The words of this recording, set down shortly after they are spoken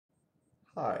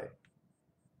Hi,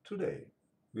 today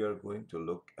we are going to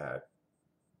look at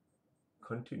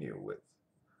continue with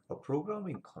a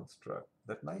programming construct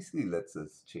that nicely lets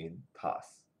us chain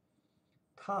tasks.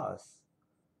 Tasks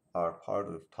are part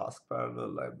of Task Parallel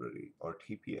Library or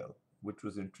TPL, which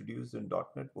was introduced in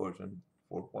 .NET version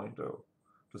 4.0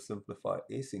 to simplify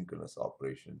asynchronous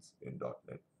operations in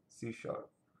 .NET C Sharp.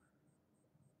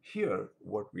 Here,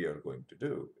 what we are going to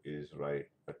do is write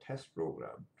a test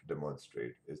program to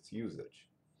demonstrate its usage.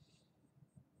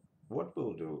 What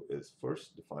we'll do is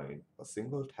first define a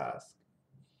single task,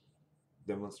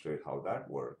 demonstrate how that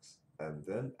works, and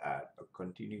then add a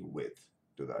continue with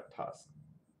to that task.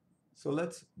 So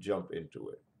let's jump into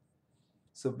it.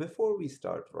 So before we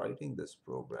start writing this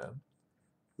program,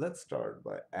 let's start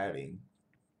by adding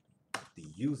the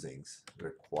usings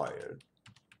required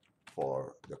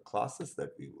for the classes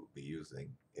that we will be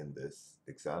using in this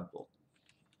example.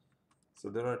 So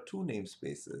there are two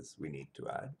namespaces we need to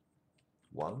add.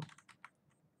 One,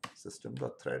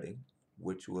 system.threading,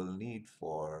 which we'll need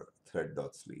for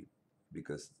thread.sleep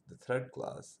because the thread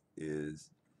class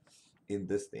is in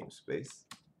this namespace.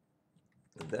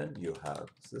 And then you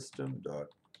have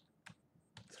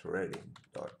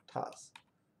system.threading.task,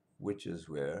 which is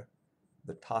where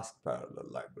the task parallel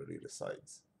library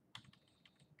resides.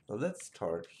 Now let's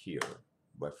start here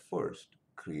by first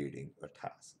creating a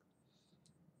task.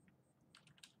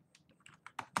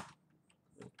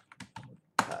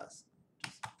 Task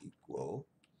is equal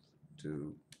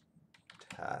to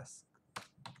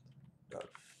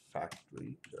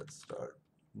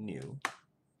task.factory.startNew.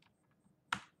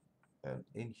 And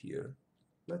in here,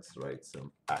 let's write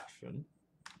some action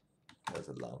as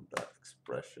a lambda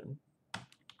expression.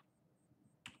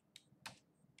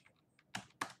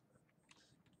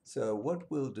 So what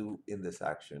we'll do in this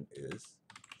action is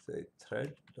say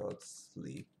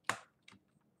thread.sleep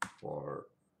for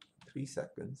 3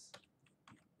 seconds,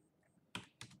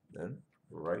 then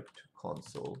write to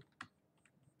console.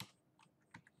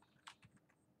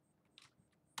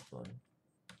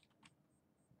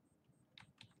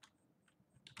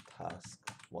 Task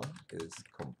 1 is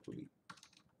complete.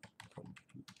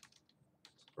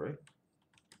 Sorry.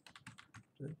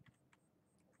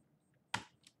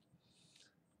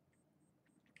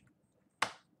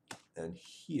 And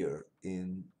here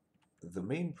in the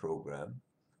main program,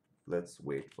 let's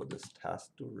wait for this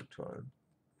task to return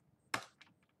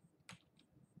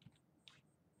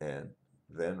and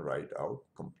then write out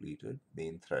completed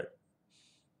main thread.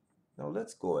 Now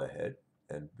let's go ahead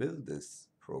and build this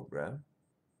program.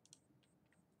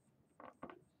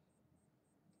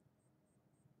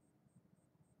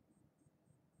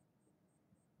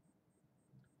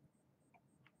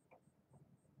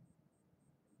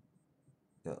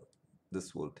 Now,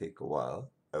 this will take a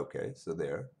while. Okay, so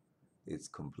there, it's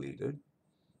completed.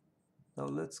 Now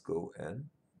let's go and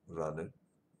run it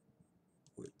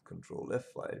with Control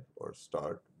F5 or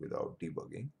start without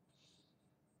debugging.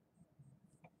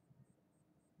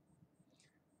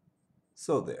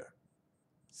 So there.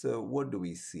 So what do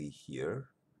we see here?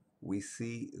 We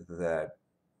see that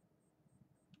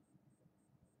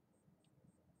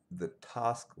the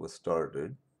task was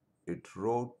started. It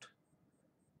wrote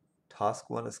task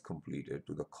 1 is completed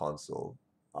to the console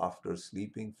after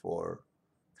sleeping for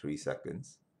 3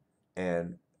 seconds.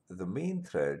 And the main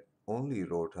thread only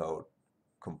wrote out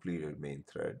completed main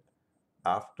thread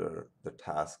after the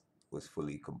task was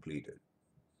fully completed.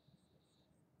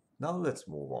 Now let's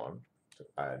move on to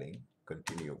adding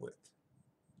continue with.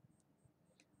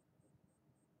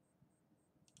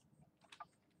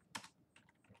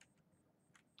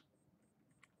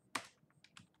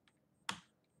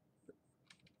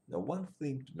 Now one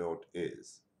thing to note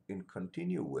is in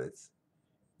continue with,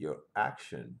 your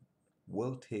action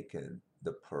will take in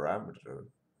the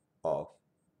parameter of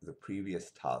the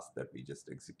previous task that we just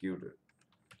executed.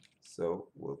 So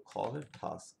we'll call it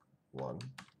task 1.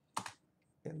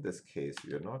 In this case,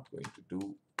 we are not going to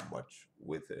do much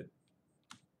with it.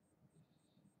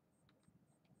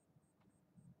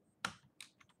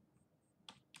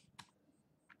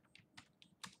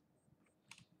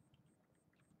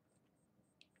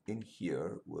 In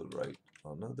here, we'll write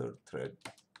another thread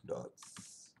dot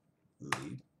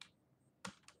sleep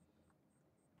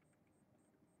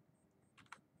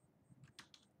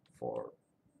for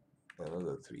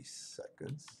another 3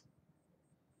 seconds.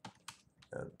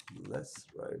 And let's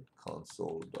write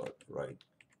console.write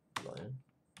line.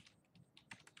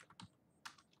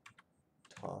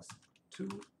 Task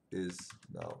 2 is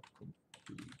now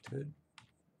completed.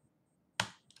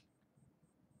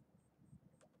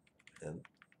 And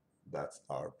that's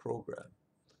our program.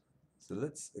 So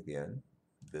let's again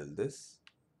build this.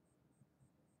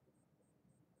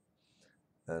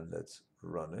 and let's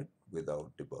run it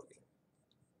without debugging.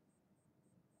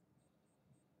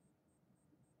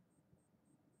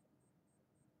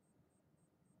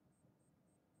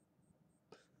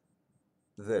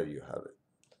 There you have it.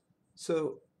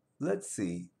 So let's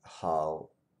see how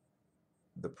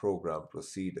the program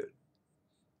proceeded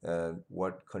and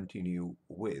what continue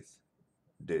with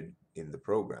did in the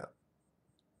program.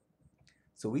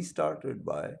 So we started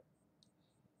by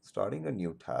starting a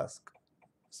new task,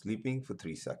 sleeping for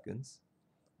 3 seconds,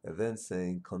 and then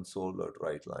saying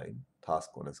console.writeLine,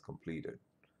 task 1 is completed.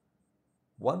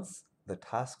 Once the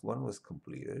task 1 was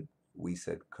completed, we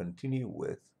said continue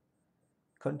with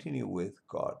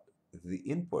got the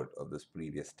input of this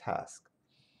previous task,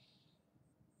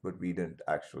 but we didn't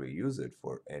actually use it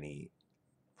for any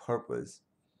purpose.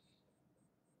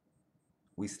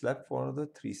 We slept for another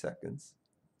 3 seconds,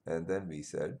 and then we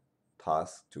said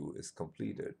task 2 is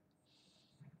completed.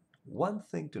 One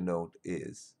thing to note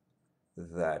is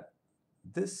that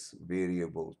this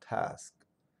variable task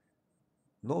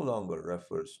no longer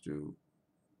refers to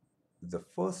the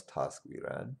first task we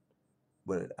ran,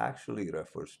 but it actually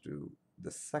refers to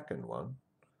the second one,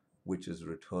 which is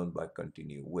returned by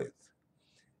continue with.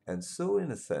 And so,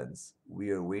 in a sense, we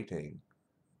are waiting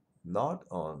not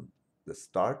on the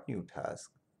start new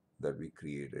task that we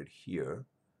created here,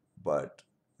 but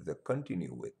the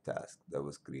continue with task that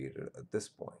was created at this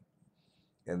point.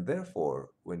 And therefore,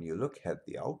 when you look at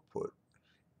the output,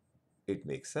 it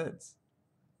makes sense.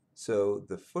 So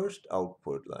the first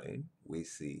output line we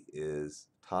see is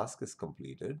task is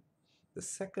completed. The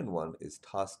second one is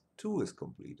task 2 is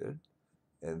completed.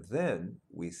 And then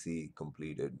we see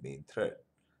completed main thread.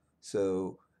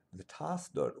 So the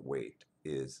task.wait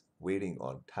is waiting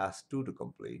on task 2 to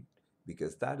complete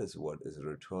because that is what is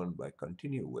returned by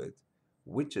continue with,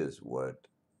 which is what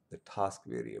the task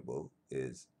variable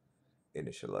is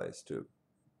initialized to.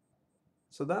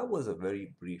 So that was a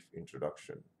very brief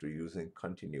introduction to using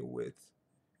continue with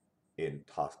in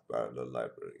Task Parallel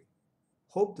Library.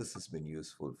 Hope this has been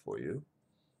useful for you.